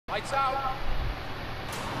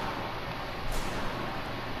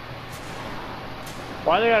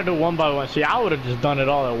Why they gotta do one by one? See, I would have just done it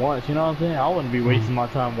all at once. You know what I'm saying? I wouldn't be wasting my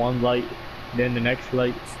time one light, then the next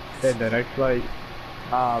light, then the next light.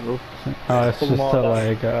 Nah, bro. It's just to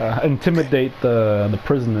like intimidate the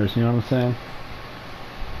prisoners. You know what I'm saying?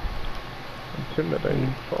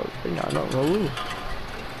 Intimidating. Fuck, they got nothing to lose.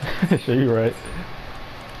 Sure, you're right.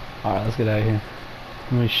 All right, let's get out of here.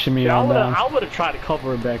 Let me shimmy Yeah, on down. I would have tried to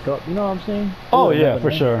cover it back up. You know what I'm saying? Oh yeah,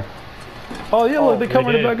 for sure. Oh yeah, look, they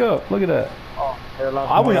covered it back up. Look at that. Oh,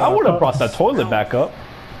 I would have brought the toilet back up.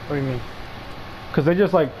 What do you mean? Cause they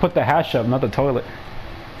just like put the hash up, not the toilet.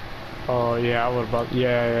 Oh yeah, I would have brought.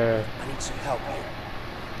 Yeah. I need some help here.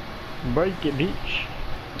 Break it, bitch.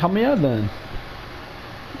 Help me out then.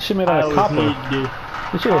 She made out of copper.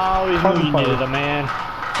 I always knew you needed a man.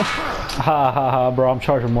 Ha ha ha, bro! I'm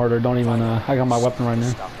charged with murder. Don't even. I got my weapon right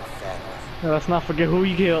now. Let's not forget who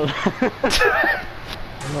you killed.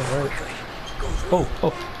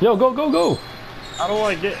 Oh, yo, go! How do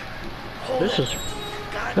I get?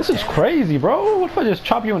 This is crazy, bro. What if I just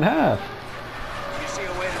chop you in half?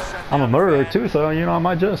 I'm a murderer too, so you know I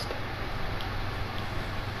might just.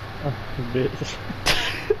 Bitch.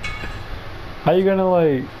 How you gonna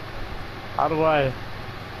like? How do I?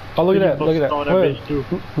 Oh, look at that! Look at that! Wait,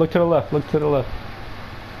 look to the left! Look to the left!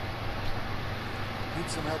 Need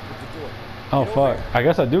some help with the door. Oh fuck! I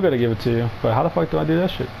guess I do gotta give it to you, but how the fuck do I do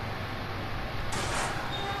that shit?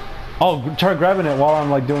 Oh, try grabbing it while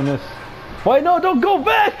I'm like doing this. Wait, no! Don't go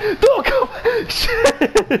back! Don't go back!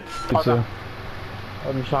 Shit! Okay.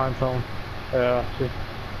 Let me try and tell him. Yeah. See.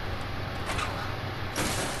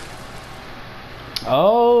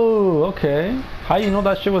 Oh, okay. How you know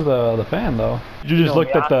that shit was the fan though? You just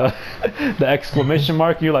looked at the the exclamation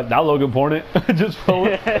mark. You're like, that look important. Just pull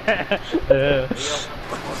it. Yeah.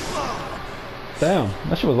 Damn,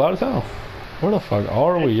 that shit was loud as hell. Where the fuck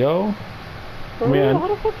are we, yo? Man, how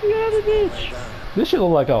the fuck you out of this? This shit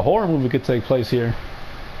look like a horror movie could take place here.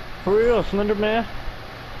 For real, Slender Man.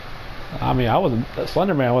 I mean,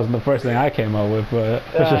 Slender Man wasn't the first thing I came up with, but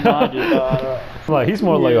like he's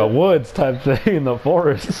more like a woods type thing in the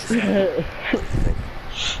forest.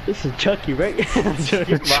 This is Chucky, right?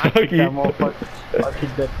 Chucky.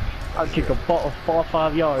 I'll kick a ball 4 or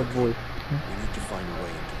 5 yards, boy. We need to find a way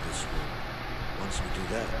into this room. Once we do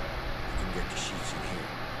that, we can get the sheets in here.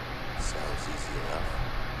 Sounds easy enough.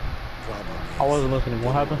 Problem is, I wasn't listening.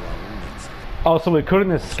 What happened? Oh, so we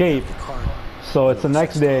couldn't escape. So it's the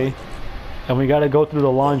next day, and we gotta go through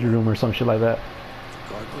the laundry room or some shit like that.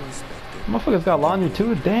 Motherfuckers got laundry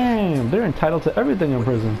too? Damn, they're entitled to everything in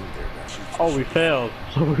prison. Oh, we failed,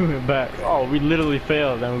 so we went back. Oh, we literally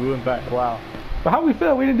failed, and we went back. Wow. But how we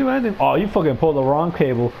failed? We didn't do anything. Oh, you fucking pulled the wrong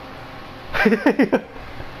cable.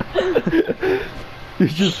 You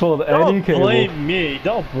just pulled any cable. Don't blame me.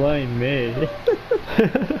 Don't blame me.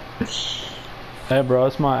 Hey, bro,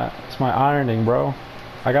 it's my ironing, bro.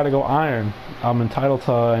 I gotta go iron. I'm entitled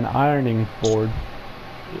to an ironing board.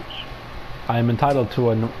 I am entitled to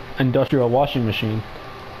an industrial washing machine.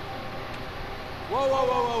 Whoa,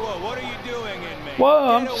 what are you doing, inmate?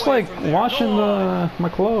 Whoa, I'm just like washing my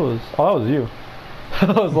clothes. Oh, that was you.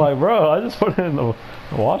 I was like, bro, I just put it in the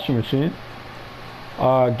washing machine.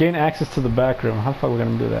 Gain access to the back room. How the fuck are we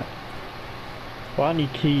gonna do that? Well, I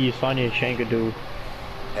need keys, so I need a shanker dude.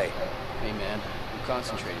 Hey man, I'm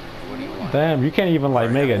concentrating. What do you want? Damn, you can't even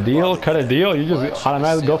like make a deal, cut a deal. You just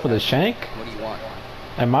automatically go for the shank. What do you want?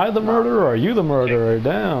 Am I the murderer or are you the murderer?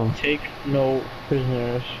 Damn. Take no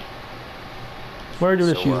prisoners. Where do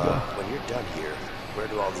the sheets go? When you're done here, where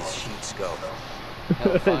do all these sheets go?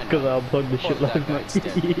 Because I'll plug the shit like my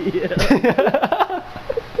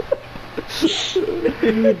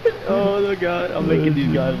Oh my god, I'm making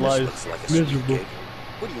these guys' lives miserable.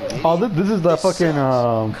 Oh, this is the fucking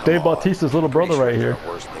Dave Bautista's little brother right here.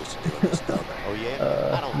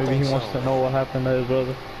 Maybe he wants to know what happened to his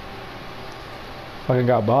brother. Fucking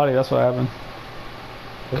got body, that's what happened.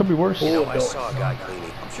 Could be worse. You know, I saw a guy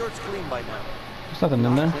cleaning. I'm sure it's clean by now. There's nothing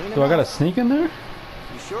in there. Do I gotta sneak in there?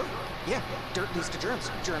 You sure? Yeah. Dirt leads to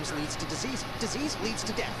germs. Germs leads to disease. Disease leads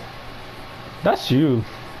to death. That's you.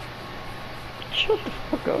 Shut the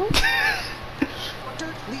fuck up.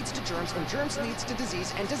 Dirt leads to germs, and germs leads to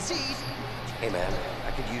disease, and disease. Hey man,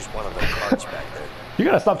 I could use one of those cards back there. You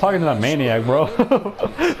gotta stop talking to that maniac, bro.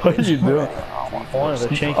 What are you doing? One of the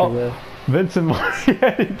chanky there. Vincent Morris. Nope,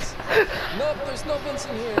 there's no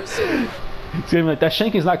Vincent here. So... He's gonna be like, that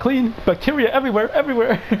shank is not clean. Bacteria everywhere.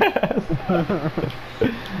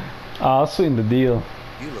 I'll sweeten the deal.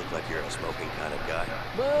 You look like you're a smoking kind of guy.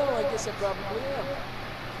 Well, I guess I probably am.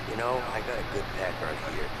 You know, I got a good pack right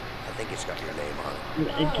here. I think it's got your name on it.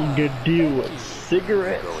 Making a good deal with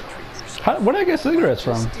cigarettes. Go and treat yourself. Where did I get cigarettes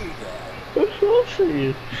from? Just do that.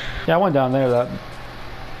 closer. Yeah, I went down there. That.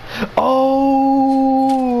 Oh.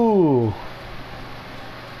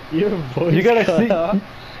 Your voice You gotta cut see. off.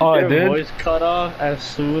 Oh, I Your did. voice cut off as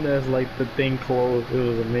soon as like the thing closed. It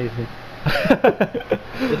was amazing.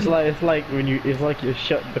 It's like when you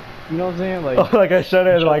shut the, you know what I'm saying? Like, Oh, like I shut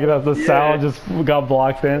it, like the sound just got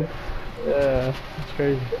blocked in. yeah, it's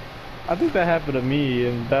crazy. I think that happened to me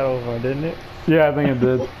in Battlefront, didn't it? Yeah, I think it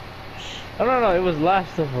did. I don't know. It was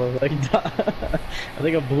Last of Us. Like, I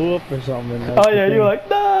think it blew up or something. Oh yeah, you were like,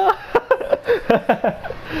 nah.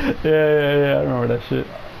 yeah. I remember that shit.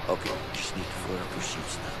 Okay, just need to fill up your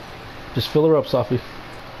sheets now. Just fill her up, Sophie.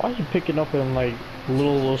 Why is you picking up in like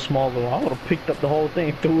little small little? I would have picked up the whole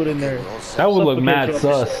thing, threw it in there. That would look mad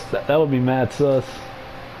Suffocate sus. That would be mad sus.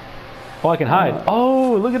 Oh, I can hide.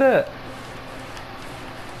 Oh, look at that.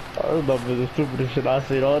 I remember the stupidest shit I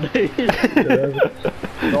seen all day.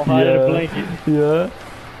 Don't hide in a blanket. Yeah.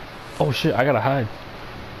 Oh shit, I gotta hide.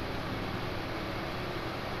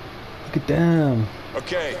 Look at them.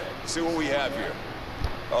 Okay, see what we have here.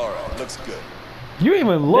 Alright, looks good. You ain't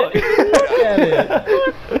even look. Look at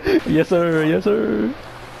it. Yes sir, yes sir.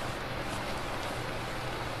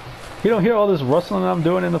 You don't hear all this rustling I'm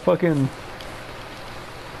doing in the fucking...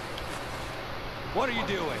 What are you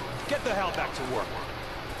doing? Get the hell back to work.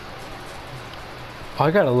 Oh,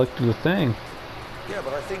 I gotta look through the thing. Yeah,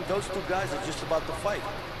 but I think those two guys are just about to fight.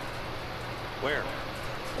 Where?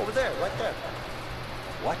 Over there, right there.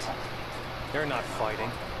 What? They're not fighting.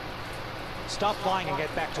 Stop lying and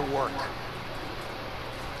get back to work.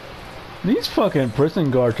 These fucking prison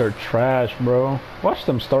guards are trash, bro. Watch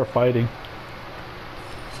them start fighting.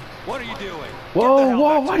 What are you doing?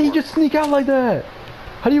 Whoa, why do you just sneak out like that?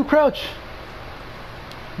 How do you crouch?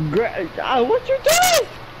 What you doing?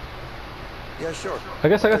 Yeah, sure. I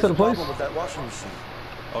guess I got to the place. There's a problem with that washing machine.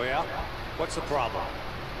 Oh yeah? What's the problem?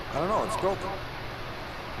 I don't know, it's broken.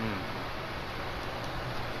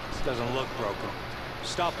 This doesn't look broken.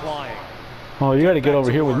 Stop lying. Oh, you gotta get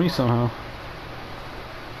over here with me somehow.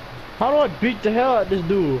 How do I beat the hell out of this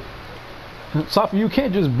dude? Sophie, you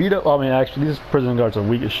can't just beat up. I mean, actually, these prison guards are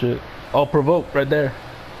weak as shit. Oh, provoke right there.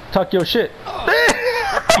 Talk your shit.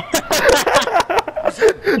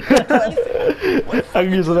 I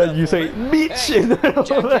can use that. You say beat shit.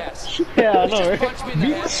 Jackass. Yeah, I know, right? Punch me in the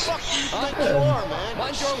head.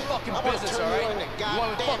 Mind your own fucking business, alright? You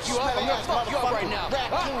want me to fuck you up? I'm gonna fuck you up right now.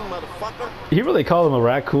 Raccoon, motherfucker. He really called him a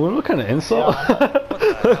raccoon. What kind of insult? What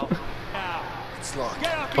the hell? Now, It's locked.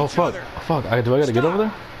 get off Oh each fuck! other. Fuck! Do I gotta get over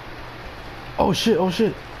there? Oh shit! Oh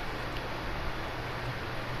shit!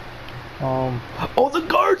 Oh, the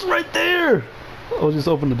guard's right there! I'll just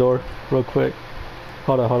open the door real quick.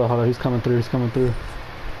 Hold on. He's coming through.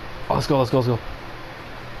 Oh, let's go. Let's go.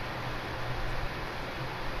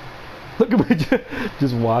 Look at me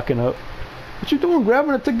just walking up. What you doing?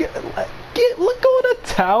 Grabbing it to let go of the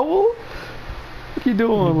towel. What you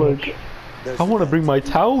doing? Look. I want to bring my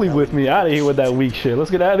towel with me. Out of here with that weak shit. Let's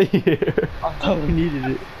get out of here. I thought we needed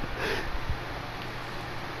it.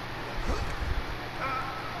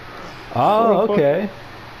 Oh, okay.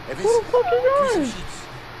 Have Who the fuck you going? sheets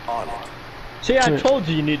on it. See, I told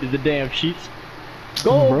you needed the damn sheets.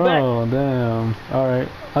 Go Bro, damn. Alright,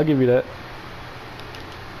 I'll give you that.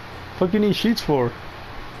 Fuck you need sheets for?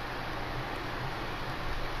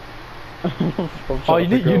 back. Oh,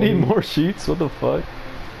 you need more sheets? What the fuck?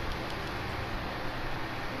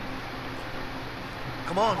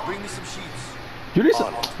 Come on, bring me some sheets. You need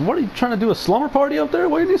some, what are you trying to do? A slumber party up there?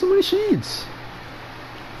 Why do you need so many sheets?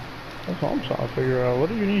 That's what I'm trying to figure out. What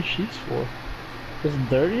do you need sheets for? It's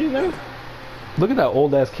dirty in there? Look at that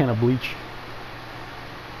old ass can of bleach.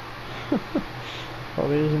 Oh,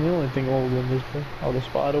 that isn't the only thing old in this place. Oh, the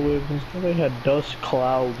spider webs and stuff. They had dust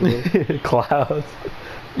clouds, bro. Clouds.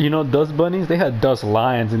 You know dust bunnies? They had dust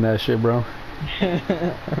lions in that shit, bro.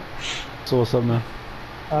 So what's up now?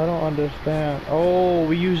 I don't understand. Oh,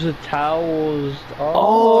 we use the towels.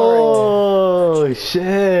 Oh,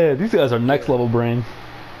 shit. These guys are next level brain.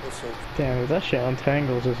 Damn, if that shit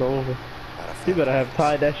untangles, it's over. You better have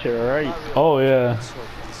tied that shit right. Oh, yeah.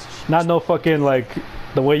 Not no fucking, like,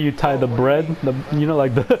 the way you tie the bread. You know,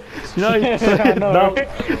 like the... You know, know,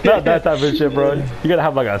 not that type of shit, bro. You gotta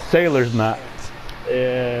have, like, a sailor's knot.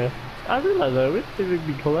 Yeah. I realize that. We think we'd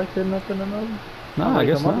be collecting nothing or nothing. No, I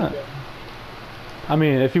guess not. I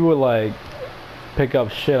mean, if you would, like, pick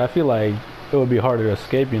up shit, I feel like it would be harder to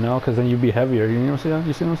escape, you know? Because then you'd be heavier, you know what I'm saying?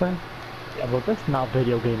 You see what I'm saying? Yeah, but that's not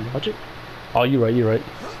video game logic. Oh, you're right.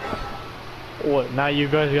 What, now you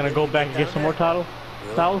guys are gonna go back and get some more towels?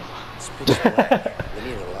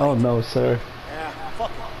 Oh, no, sir. Yeah,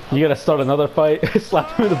 fuck it. You gotta start another fight.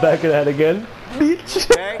 Slap him in the back of the head again.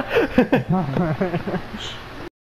 Bitch. Okay?